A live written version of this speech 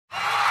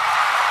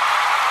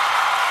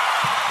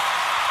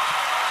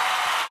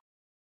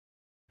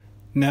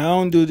Now,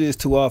 I don't do this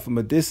too often,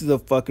 but this is a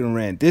fucking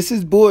rant. This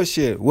is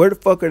bullshit. Where the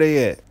fuck are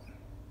they at?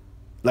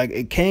 Like,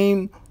 it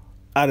came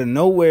out of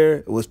nowhere.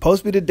 It was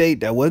supposed to be the date.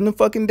 That wasn't a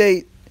fucking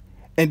date.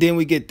 And then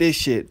we get this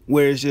shit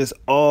where it's just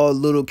all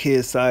little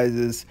kid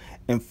sizes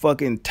and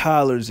fucking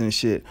toddlers and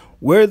shit.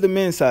 Where are the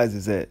men's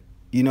sizes at?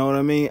 You know what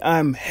I mean?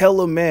 I'm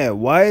hella mad.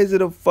 Why is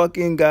it a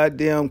fucking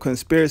goddamn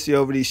conspiracy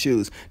over these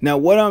shoes? Now,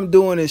 what I'm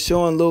doing is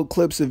showing little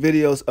clips of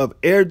videos of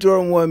Air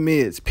Jordan 1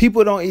 mids.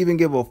 People don't even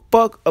give a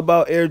fuck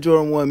about Air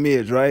Jordan 1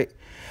 mids, right?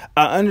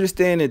 I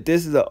understand that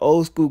this is an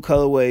old school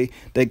colorway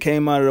that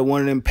came out of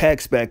one of them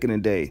packs back in the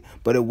day,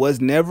 but it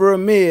was never a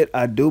mid.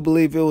 I do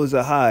believe it was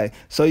a high.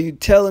 So you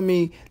telling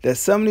me that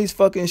some of these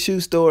fucking shoe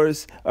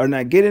stores are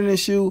not getting a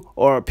shoe,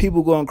 or are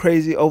people going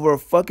crazy over a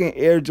fucking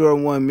Air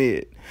Jordan 1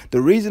 mid?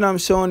 The reason I'm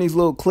showing these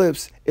little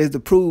clips is to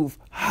prove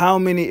how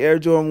many Air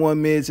Jordan 1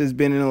 mids has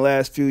been in the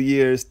last few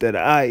years that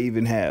I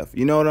even have.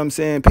 You know what I'm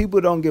saying? People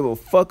don't give a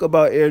fuck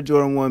about Air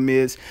Jordan 1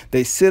 mids.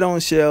 They sit on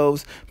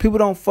shelves. People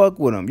don't fuck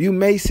with them. You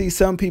may see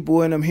some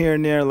people in them here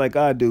and there like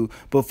I do,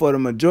 but for the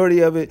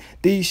majority of it,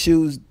 these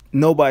shoes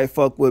nobody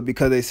fuck with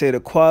because they say the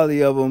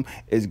quality of them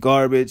is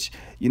garbage.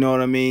 You know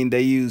what I mean?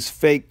 They use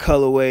fake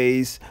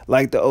colorways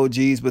like the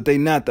OGs, but they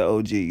not the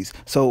OGs.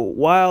 So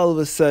why all of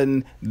a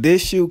sudden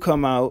this shoe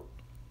come out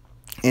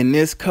in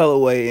this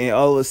colorway and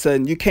all of a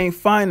sudden you can't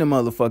find the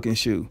motherfucking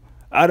shoe?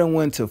 I done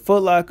went to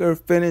Foot Locker,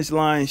 Finish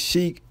Line,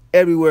 Chic,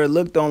 everywhere,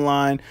 looked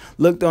online,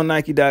 looked on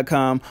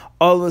Nike.com.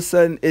 All of a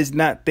sudden it's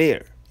not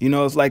there. You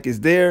know, it's like it's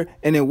there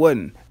and it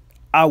wasn't.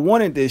 I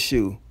wanted this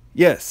shoe,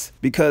 yes,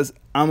 because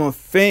I'm a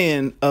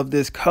fan of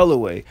this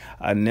colorway.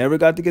 I never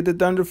got to get the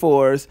Thunder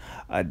 4s.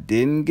 I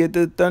didn't get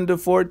the Thunder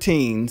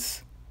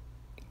 14s.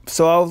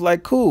 So I was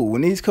like, cool,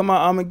 when these come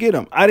out, I'm going to get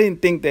them. I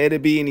didn't think that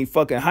it'd be any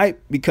fucking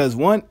hype because,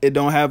 one, it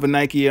don't have a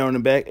Nike Air on the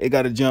back. It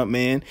got a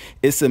Jumpman.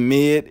 It's a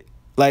mid,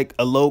 like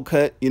a low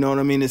cut. You know what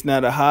I mean? It's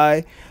not a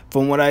high.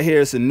 From what I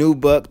hear, it's a new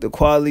buck. The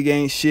quality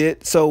ain't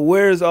shit. So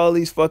where's all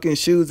these fucking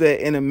shoes at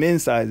in the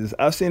men's sizes?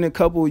 I've seen a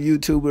couple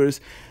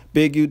YouTubers,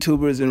 big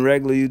YouTubers and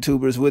regular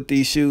YouTubers with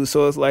these shoes.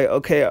 So it's like,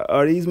 okay,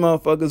 are these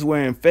motherfuckers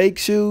wearing fake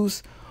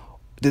shoes?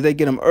 Did they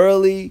get them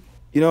early?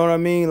 You know what I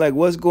mean? Like,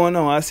 what's going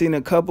on? I've seen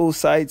a couple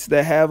sites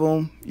that have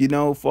them, you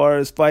know, as far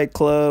as Fight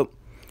Club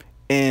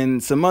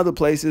and some other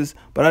places.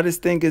 But I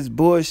just think it's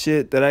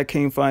bullshit that I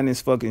can't find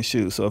this fucking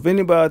shoe. So if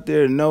anybody out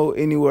there know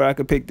anywhere I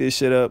could pick this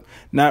shit up,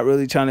 not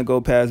really trying to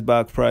go past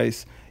box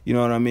price, you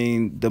know what I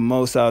mean? The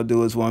most I'll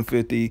do is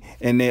 $150,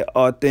 and they're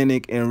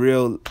authentic and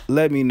real.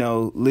 Let me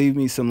know. Leave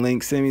me some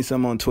links. Send me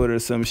some on Twitter or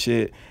some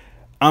shit.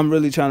 I'm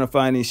really trying to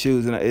find these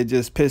shoes, and it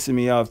just pissing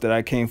me off that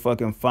I can't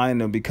fucking find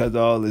them because of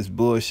all this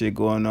bullshit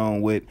going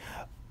on with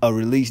a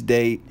release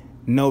date,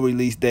 no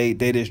release date.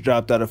 They just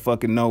dropped out of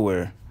fucking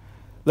nowhere.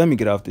 Let me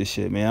get off this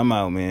shit, man. I'm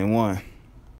out, man. One.